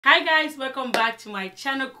Hi guys, welcome back to my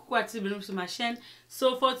channel.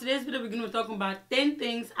 So for today's video, we're going to be talking about 10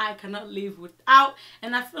 things I cannot live without,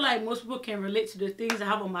 and I feel like most people can relate to the things I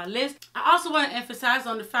have on my list. I also want to emphasize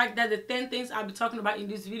on the fact that the 10 things I'll be talking about in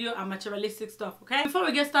this video are materialistic stuff, okay? Before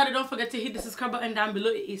we get started, don't forget to hit the subscribe button down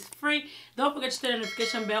below. It is free. Don't forget to turn the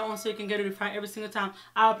notification bell on so you can get notified every single time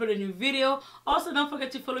I upload a new video. Also, don't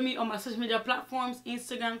forget to follow me on my social media platforms: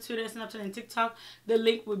 Instagram, Twitter, Snapchat, and TikTok. The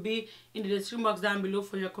link will be in the description box down below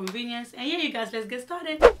for your convenience. And yeah, you guys, let's get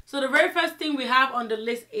started. So the very first thing we have on the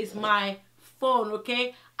list is my phone,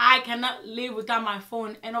 okay? I cannot live without my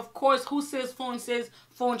phone. And of course, who says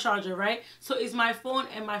phone charger, right? So it's my phone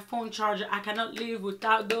and my phone charger. I cannot live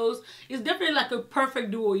without those. It's definitely like a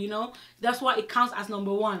perfect duo, you know? That's why it counts as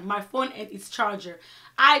number one, my phone and its charger.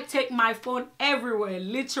 I take my phone everywhere,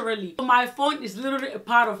 literally. So my phone is literally a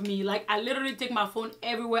part of me. Like, I literally take my phone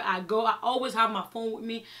everywhere I go. I always have my phone with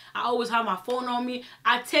me. I always have my phone on me.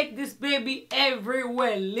 I take this baby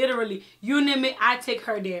everywhere, literally. You name it, I take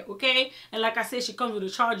her there, okay? And like I said, she comes with a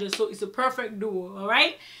charger, so it's a perfect duo, all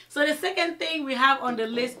right? So the second thing we have on the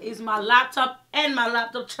list is my laptop and my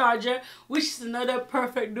laptop charger, which is another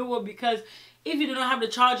perfect duo, because if you do not have the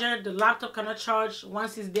charger, the laptop cannot charge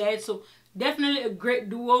once it's dead. So definitely a great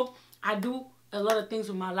duo. I do a lot of things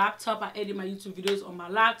with my laptop. I edit my YouTube videos on my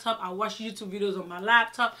laptop. I watch YouTube videos on my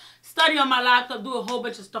laptop, study on my laptop, do a whole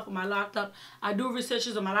bunch of stuff on my laptop. I do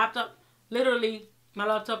researches on my laptop. Literally, my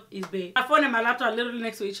laptop is big. My phone and my laptop are literally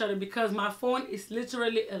next to each other because my phone is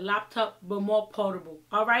literally a laptop but more portable.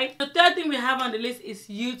 All right. The third thing we have on the list is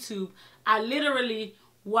YouTube. I literally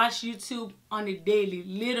watch YouTube on a daily.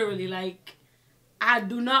 Literally, like, I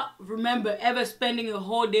do not remember ever spending a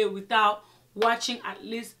whole day without watching at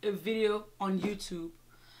least a video on YouTube.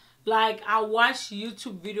 Like, I watch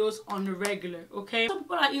YouTube videos on the regular, okay? Some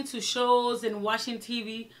people are into shows and watching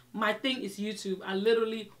TV. My thing is YouTube. I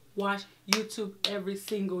literally watch YouTube every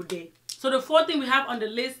single day. So the fourth thing we have on the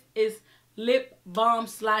list is lip balm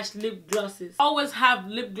 / lip glosses. I always have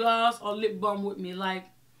lip gloss or lip balm with me. Like,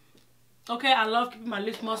 okay, I love keeping my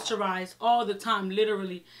lips moisturized all the time,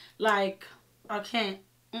 literally. Like, I can't.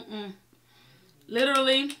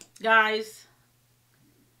 Literally, guys,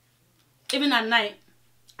 even at night,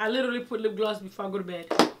 I literally put lip gloss before I go to bed,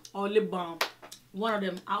 or lip balm. One of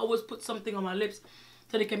them. I always put something on my lips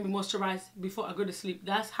so they can be moisturized before I go to sleep.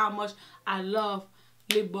 That's how much I love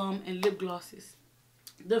lip balm and lip glosses.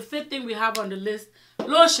 The fifth thing we have on the list,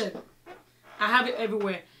 lotion. I have it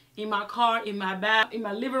everywhere. In my car, in my bag, in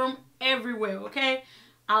my living room, everywhere, okay?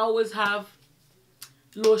 I always have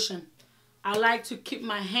lotion. I like to keep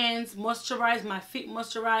my hands moisturized, my feet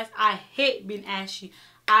moisturized. I hate being ashy.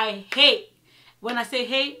 I hate. When I say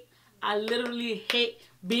hate, I literally hate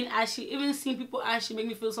being ashy. Even seeing people ashy make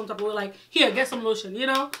me feel some type of way. Like, here, get some lotion, you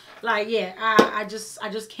know? Like, yeah, I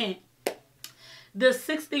just can't. The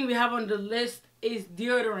sixth thing we have on the list is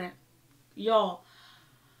deodorant. Y'all,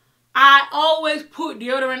 I always put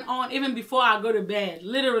deodorant on even before I go to bed.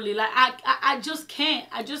 Literally, like, I just can't.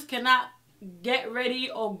 I just cannot get ready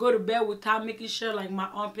or go to bed without making sure like my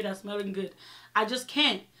armpit are smelling good. I just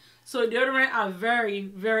can't. So deodorant are very,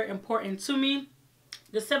 very important to me.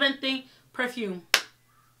 The seventh thing, perfume.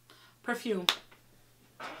 Perfume.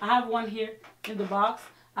 I have one here in the box.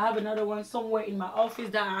 I have another one somewhere in my office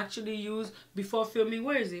that I actually use before filming.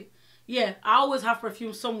 Where is it? Yeah, I always have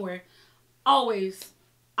perfume somewhere. Always.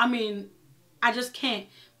 I mean, I just can't.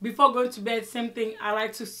 Before going to bed, same thing. I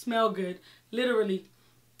like to smell good. Literally.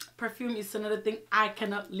 Perfume is another thing I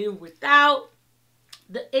cannot live without.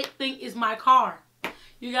 The eighth thing is my car.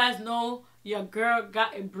 You guys know your girl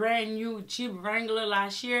got a brand new Jeep Wrangler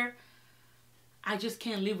last year. I just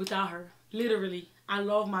can't live without her. Literally. I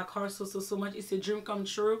love my car so much. It's a dream come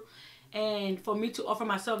true. And for me to offer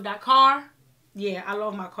myself that car, yeah, I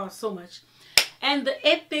love my car so much. And the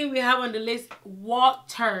eighth thing we have on the list,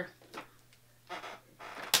 water.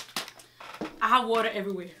 I have water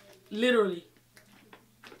everywhere. Literally.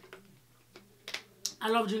 I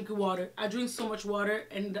love drinking water. I drink so much water,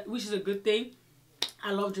 and which is a good thing.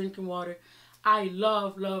 I love drinking water. I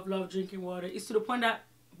love drinking water. It's to the point that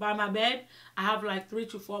by my bed, I have like 3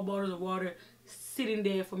 to 4 bottles of water sitting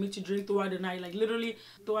there for me to drink throughout the night. Like, literally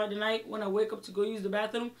throughout the night when I wake up to go use the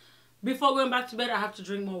bathroom, before going back to bed, I have to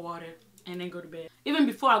drink more water and then go to bed. Even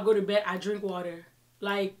before I go to bed, I drink water.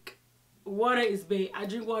 Like, water is big. I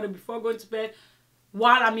drink water before going to bed,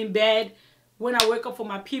 while I'm in bed. When I wake up for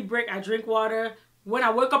my pee break, I drink water. When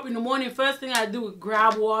I wake up in the morning, first thing I do is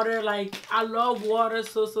grab water. Like, I love water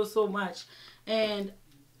so much. And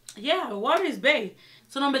yeah, water is big.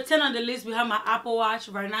 So number 10 on the list, we have my Apple Watch.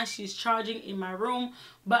 Right now she's charging in my room,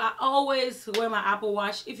 but I always wear my Apple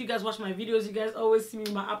Watch. If you guys watch my videos, you guys always see me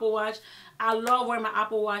with my Apple Watch. I love wearing my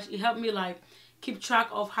Apple Watch. It helped me like keep track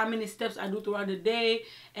of how many steps I do throughout the day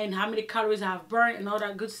and how many calories I have burned and all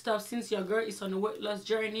that good stuff. Since your girl is on a weight loss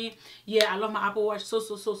journey, yeah, I love my Apple Watch so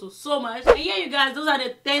much. And yeah, you guys, those are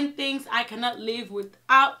the 10 things I cannot live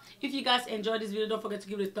without. If you guys enjoyed this video, don't forget to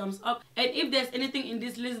give it a thumbs up. And if there's anything in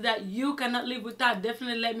this list that you cannot live without,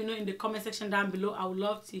 definitely let me know in the comment section down below. I would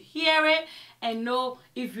love to hear it and know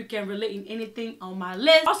if you can relate in anything on my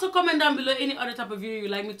list. Also comment down below any other type of video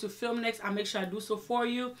you'd like me to film next. I'll make sure I do so for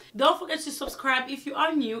you. Don't forget to subscribe if you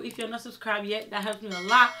are new. If you're not subscribed yet, that helps me a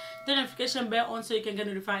lot. The notification bell on so you can get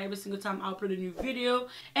notified every single time I upload a new video.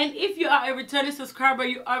 And if you are a returning subscriber,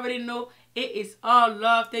 you already know it is all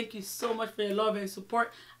love. Thank you so much for your love and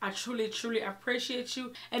support. I truly appreciate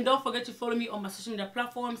you. And don't forget to follow me on my social media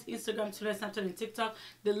platforms, Instagram, Twitter, Snapchat, and TikTok.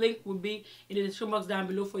 The link will be in the description box down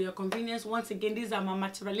below for your convenience. Once again, these are my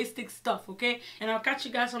materialistic stuff, okay? And I'll catch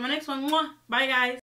you guys on my next one. Mwah. Bye guys.